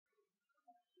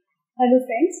Hello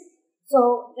friends.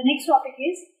 So the next topic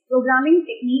is programming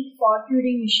technique for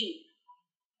Turing machine.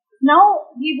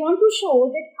 Now we want to show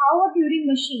that how a Turing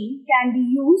machine can be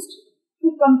used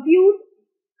to compute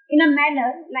in a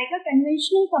manner like a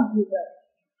conventional computer.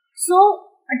 So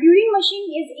a Turing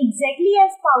machine is exactly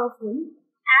as powerful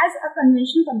as a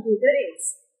conventional computer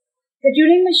is. The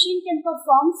Turing machine can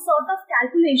perform sort of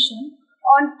calculation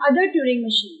on other Turing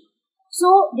machines.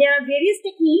 So there are various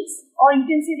techniques, or you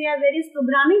can say there are various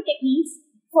programming techniques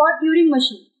for Turing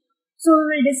machine. So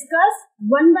we will discuss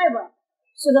one by one.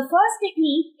 So the first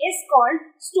technique is called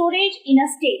storage in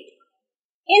a state.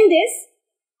 In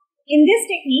this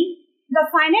technique,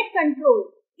 the finite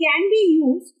control can be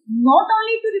used not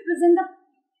only to represent the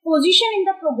position in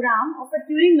the program of a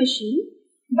Turing machine,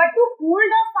 but to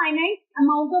hold a finite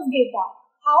amount of data.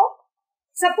 How?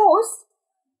 Suppose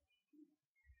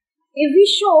if we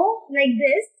show like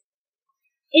this,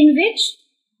 in which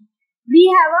we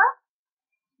have a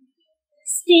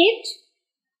state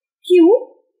Q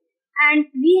and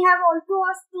we have also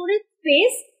a storage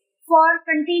space for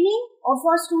containing or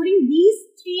for storing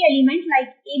these three elements like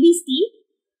A, B, C.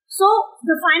 So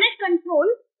the finite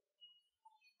control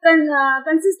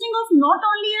consisting of not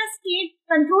only a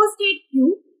control state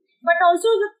Q but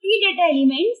also the three data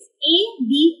elements A,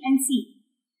 B and C.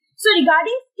 So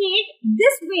regarding state,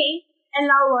 this way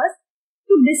allows us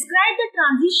to describe the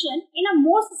transition in a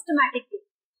more systematic way,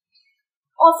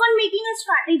 often making a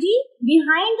strategy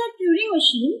behind the Turing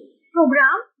machine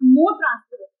program more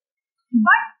transparent.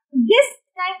 But this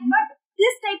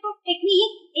type of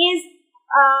technique is,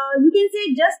 you can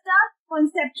say, just a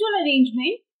conceptual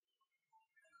arrangement.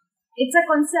 It's a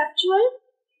conceptual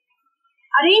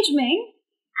arrangement,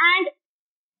 and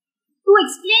to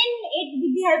explain it with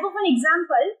the help of an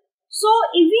example. So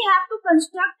if we have to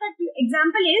construct a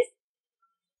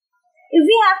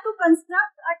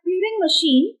Turing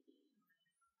machine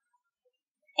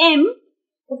M,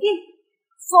 okay,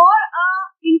 for a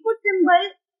input symbol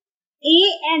A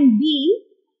and B,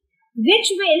 which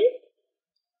will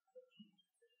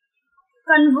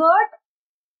convert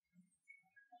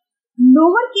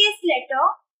lowercase letter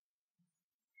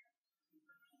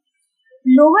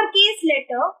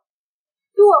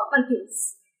to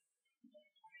uppercase.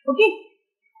 Okay,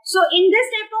 so in this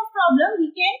type of problem,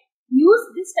 we can use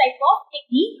this type of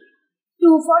technique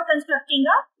for constructing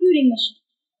a Turing machine.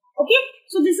 Okay,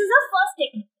 so this is the first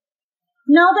technique.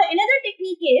 Now the another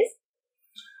technique is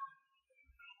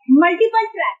multiple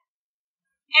track.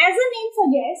 As the name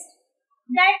suggests,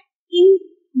 that in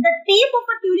the tape of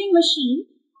a Turing machine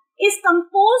is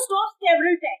composed of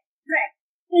several tracks.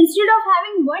 Instead of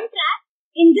having one track,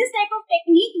 in this type of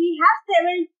technique, we have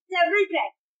several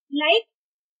tracks. Like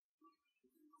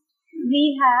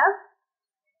we have,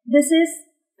 this is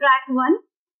track 1,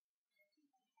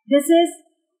 this is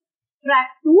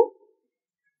track 2,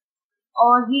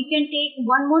 or we can take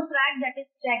one more track, that is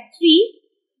track 3.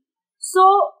 So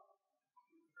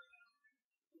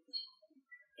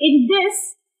in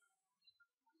this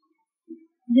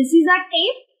is a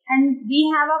tape and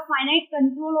we have a finite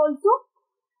control also.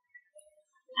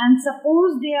 And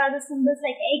suppose there are the symbols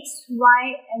like X, Y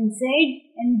and Z,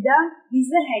 and this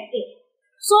is the head tape.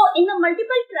 So in the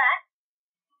multiple track,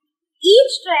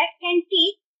 each track can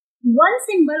take one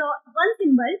symbol,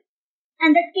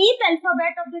 and the tape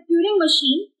alphabet of the Turing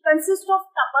machine consists of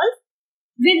tuples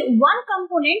with one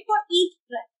component for each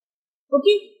track.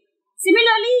 Okay.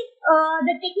 Similarly,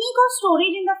 the technique of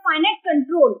storage in the finite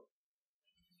control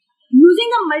using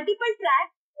the multiple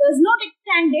track does not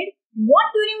extend what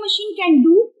Turing machine can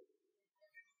do.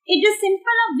 It is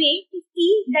simple a way to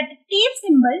see that the tape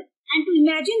symbol and to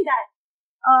imagine that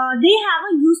they have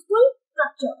a useful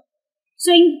structure.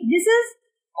 So this is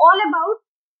all about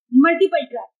multiple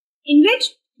track, in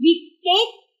which we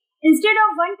take, instead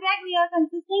of one track, we are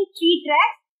consisting 3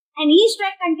 tracks and each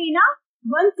track contain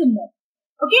one symbol.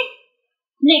 Okay.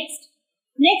 Next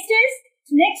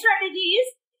strategy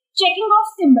is checking of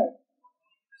symbol.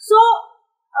 So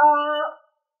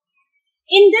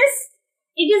in this,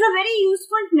 it is a very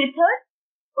useful method,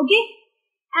 okay,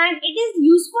 and it is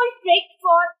useful trick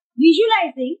for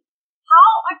visualizing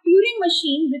how a Turing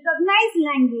machine recognizes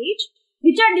language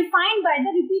which are defined by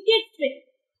the repeated string.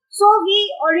 So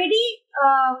we already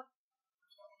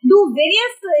do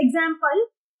various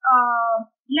examples,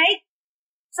 like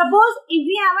suppose if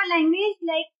we have a language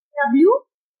like W,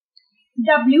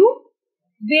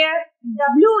 where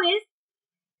W is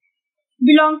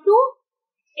belong to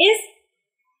is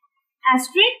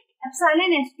asterisk,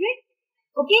 epsilon asterisk,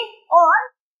 okay, or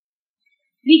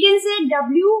we can say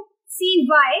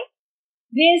WCY,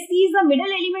 where C is the middle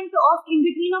element of in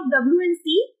between of W and C,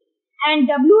 and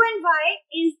W and Y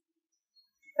is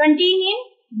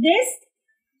containing this,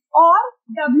 or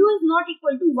W is not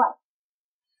equal to 1.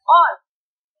 Or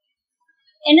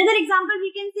another example, we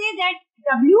can say that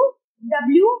W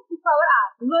to power R,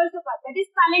 reverse of R, that is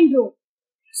palindrome.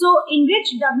 So in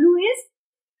which W is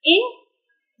in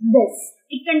this,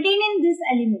 it contains in this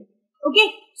element.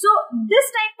 Okay, so this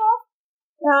type of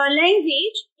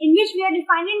language in which we are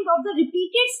defining of the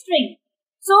repeated string.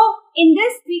 So in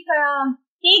this we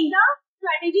take the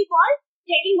strategy called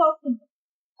checking of symbol.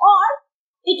 Or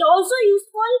it also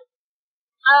useful,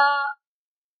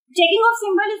 checking of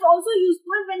symbol is also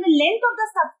useful when the length of the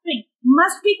substring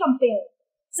must be compared.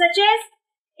 Such as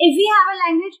if we have a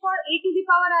language for A to the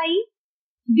power I,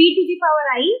 B to the power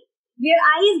I, where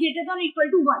I is greater than or equal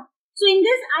to 1. So in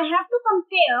this I have to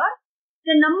compare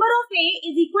the number of A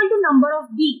is equal to number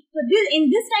of B. So in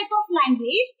this type of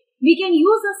language, we can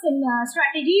use a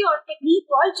strategy or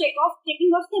technique called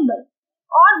checking of symbol.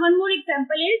 Or one more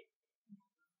example is,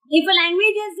 if a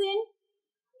language is in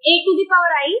A to the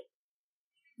power I,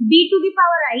 B to the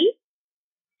power I,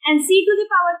 and C to the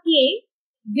power K,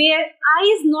 where I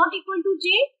is not equal to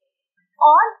J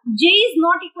or J is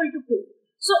not equal to K.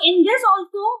 So in this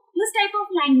also, this type of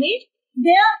language,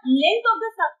 the length of the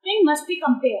substring must be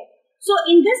compared. So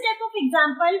in this type of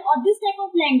example or this type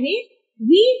of language,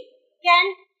 we can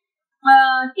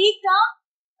take the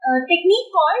technique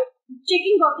called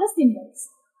checking of the symbols.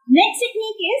 Next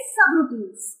technique is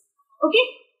subroutines. Okay,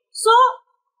 so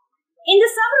in the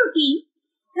subroutine,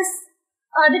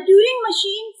 the Turing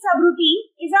machine subroutine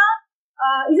is a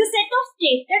set of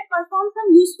states that perform some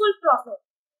useful process.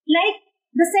 Like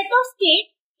the set of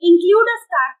states include a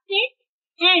start state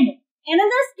and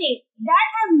another state that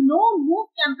has no move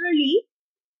temporarily,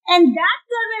 and that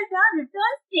serves as a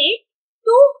return state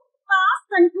to pass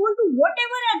control to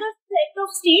whatever other set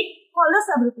of state called a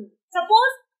subroutine.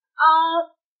 Suppose,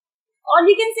 or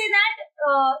we can say that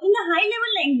in the high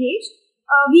level language,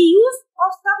 we use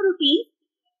of subroutine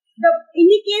in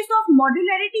the case of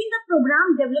modularity in the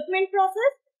program development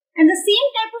process, and the same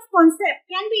type of concept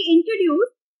can be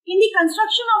introduced in the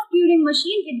construction of Turing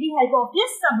machine with the help of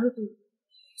this subroutine.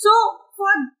 So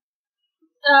for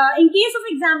in case of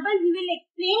example, we will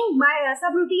explain by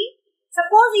subroutine.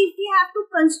 Suppose if we have to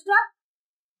construct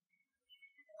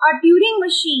a Turing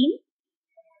machine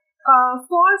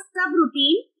for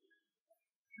subroutine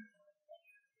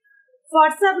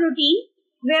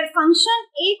where function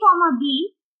a comma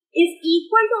b is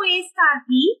equal to a star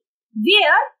b,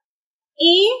 where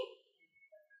a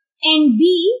and b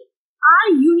are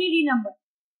unary number.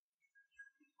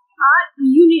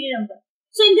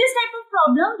 So in this type of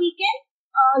problem, we can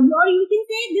or you can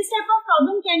say this type of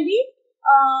problem can be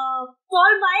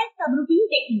solved by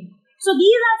subroutine technique. So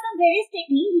these are some various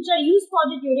techniques which are used for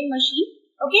the Turing machine.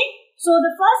 Okay, so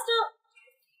the first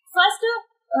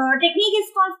technique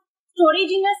is called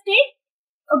storage in a state.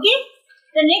 Okay,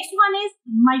 the next one is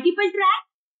multiple track.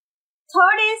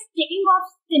 Third is checking of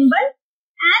symbol,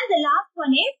 and the last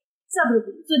one is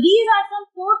subroutine. So these are some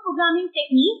 4 programming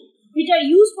techniques which are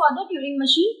used for the Turing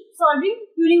machine, solving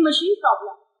Turing machine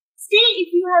problem. Still,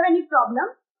 if you have any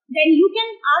problem, then you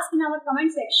can ask in our comment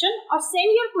section or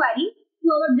send your query to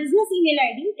our business email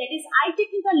ID, that is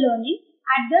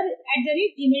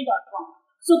itechnicalearning@gmail.com.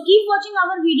 So keep watching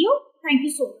our video. Thank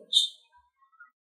you so much.